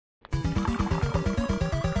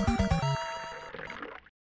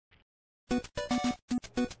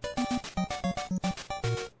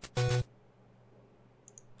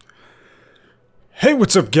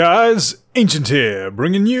What's up, guys? Ancient here,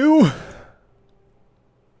 bringing you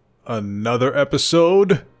another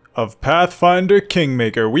episode of Pathfinder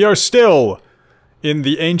Kingmaker. We are still in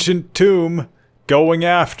the ancient tomb going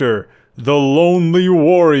after the Lonely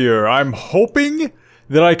Warrior. I'm hoping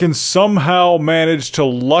that I can somehow manage to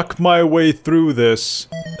luck my way through this.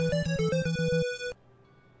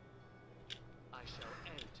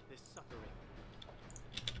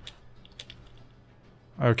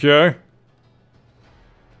 Okay.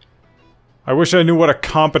 I wish I knew what a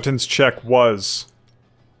competence check was.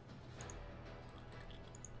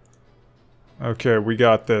 Okay, we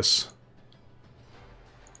got this.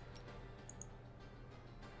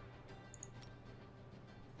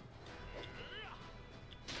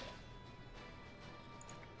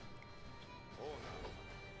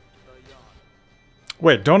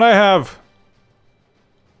 Wait, don't I have...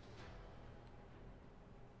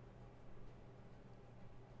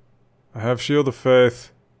 I have Shield of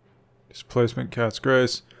Faith. Displacement, Cat's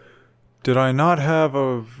Grace. Did I not have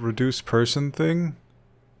a reduced person thing?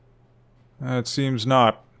 It seems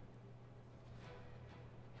not.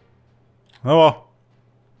 Oh well.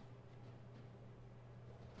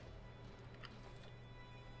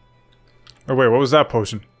 Oh wait, what was that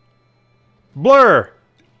potion? Blur!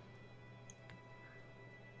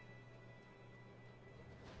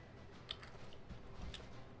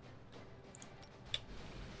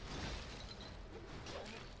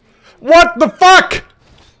 What the fuck?!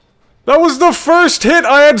 That was the first hit!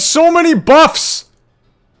 I had so many buffs!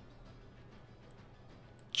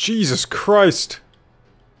 Jesus Christ.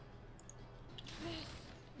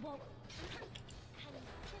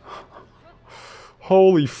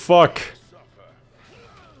 Holy fuck.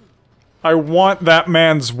 I want that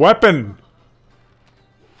man's weapon!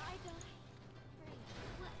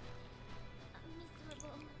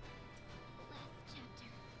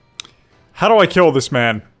 How do I kill this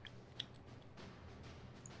man?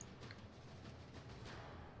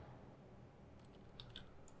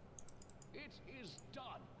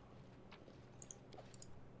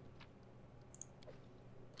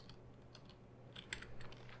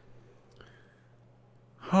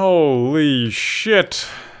 Holy shit.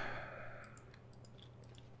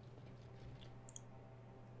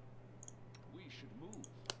 We should move.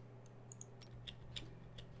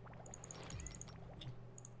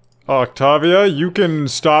 Octavia, you can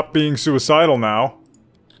stop being suicidal now.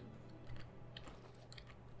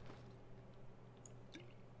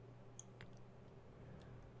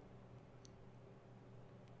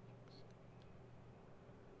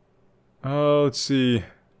 Let's see.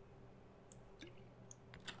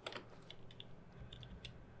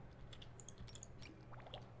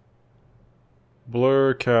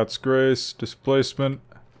 Blur, Cat's Grace, Displacement.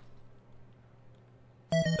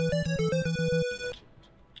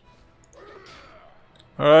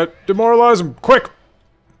 Alright, demoralize him, quick!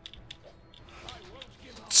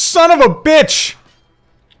 Son of a bitch!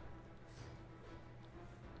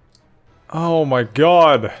 Oh my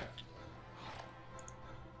god.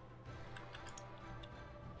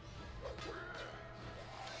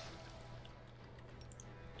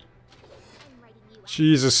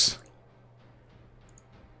 Jesus.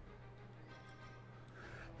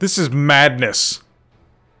 This is madness.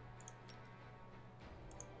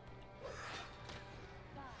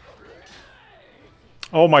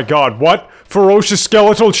 Oh my god, what? Ferocious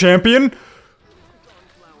skeletal champion?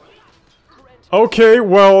 Okay,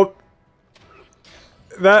 well...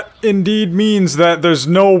 that indeed means that there's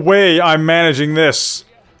no way I'm managing this.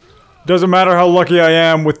 Doesn't matter how lucky I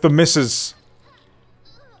am with the misses.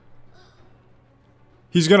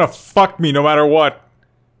 He's gonna fuck me no matter what.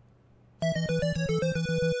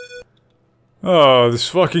 Oh, this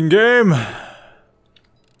fucking game.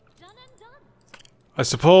 I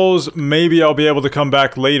suppose maybe I'll be able to come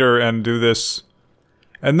back later and do this.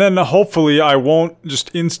 And then hopefully I won't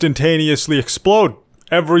just instantaneously explode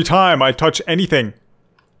every time I touch anything.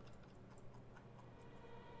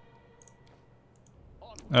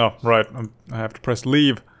 Oh, right. I have to press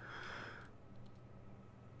leave.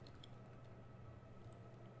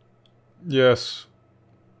 Yes.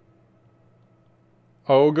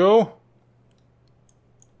 Ogo?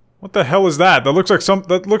 What the hell is that? That looks like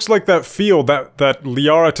that looks like that field that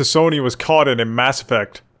Liara Tassoni was caught in Mass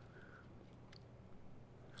Effect.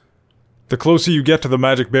 The closer you get to the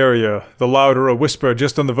magic barrier, the louder a whisper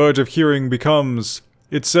just on the verge of hearing becomes.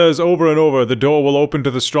 It says over and over, the door will open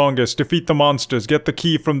to the strongest, defeat the monsters, get the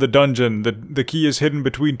key from the dungeon. The key is hidden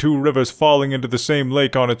between two rivers falling into the same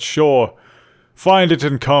lake on its shore. Find it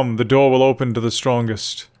and come, the door will open to the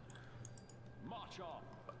strongest.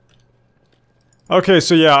 Okay,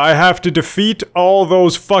 so yeah, I have to defeat all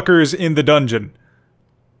those fuckers in the dungeon.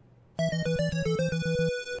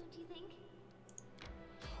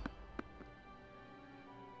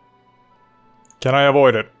 Can I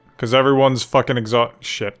avoid it? Because everyone's fucking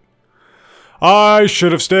shit. I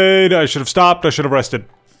should have stayed, I should have stopped, I should have rested.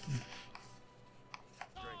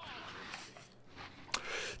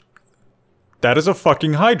 That is a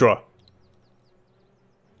fucking Hydra.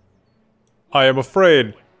 I am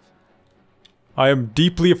afraid. I am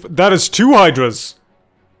deeply that is 2 Hydras!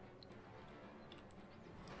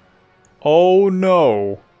 Oh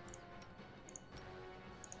no.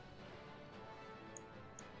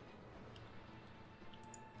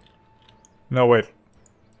 No, wait.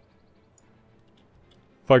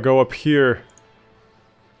 If I go up here...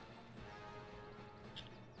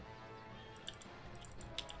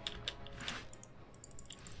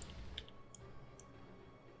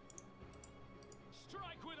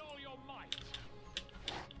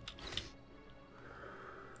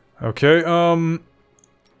 Okay,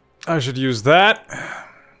 I should use that.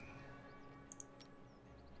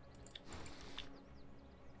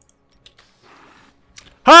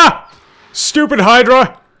 Ha! Stupid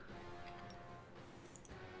Hydra!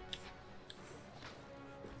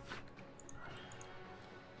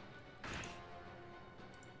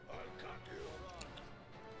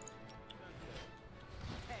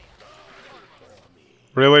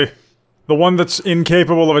 Really? The one that's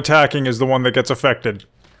incapable of attacking is the one that gets affected.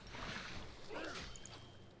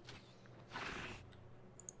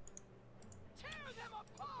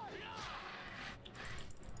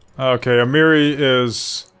 Okay, Amiri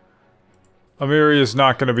is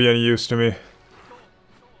not gonna be any use to me.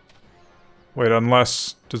 Wait,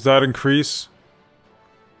 unless... does that increase?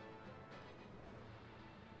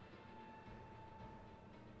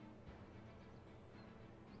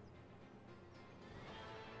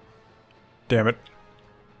 Damn it.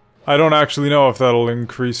 I don't actually know if that'll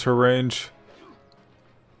increase her range.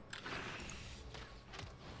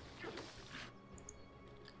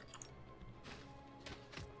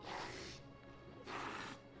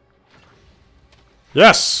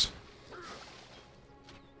 Yes!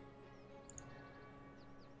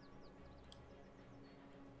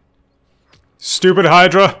 Stupid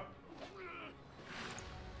Hydra!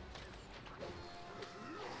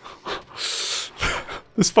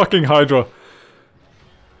 This fucking Hydra.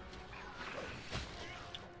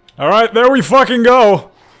 Alright, there we fucking go!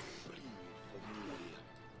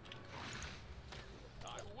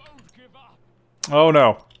 Oh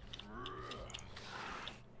no.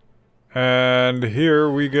 And here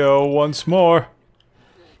we go once more.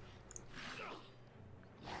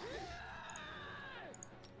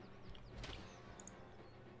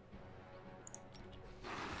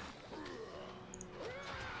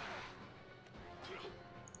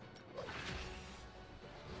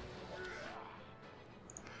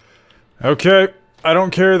 Okay, I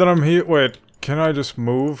don't care that I'm here. Wait, can I just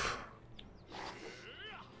move?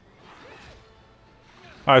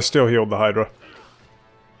 I still healed the Hydra.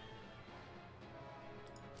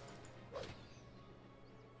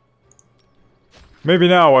 Maybe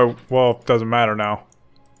now well, it doesn't matter now.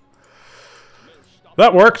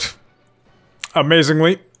 That worked!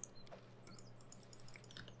 Amazingly.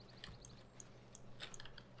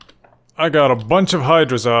 I got a bunch of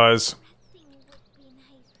Hydra's eyes.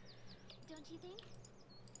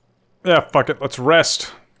 Yeah, fuck it, let's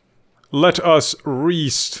rest. Let us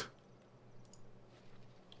rest.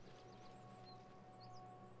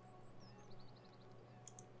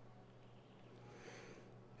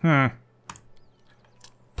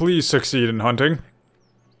 Please succeed in hunting.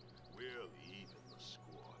 We'll even the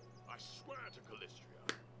score. I swear to Calistria.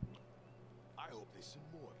 I hope they send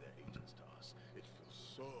more of their agents to us. It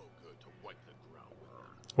feels so good to wipe the ground with them.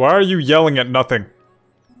 Why are you yelling at nothing?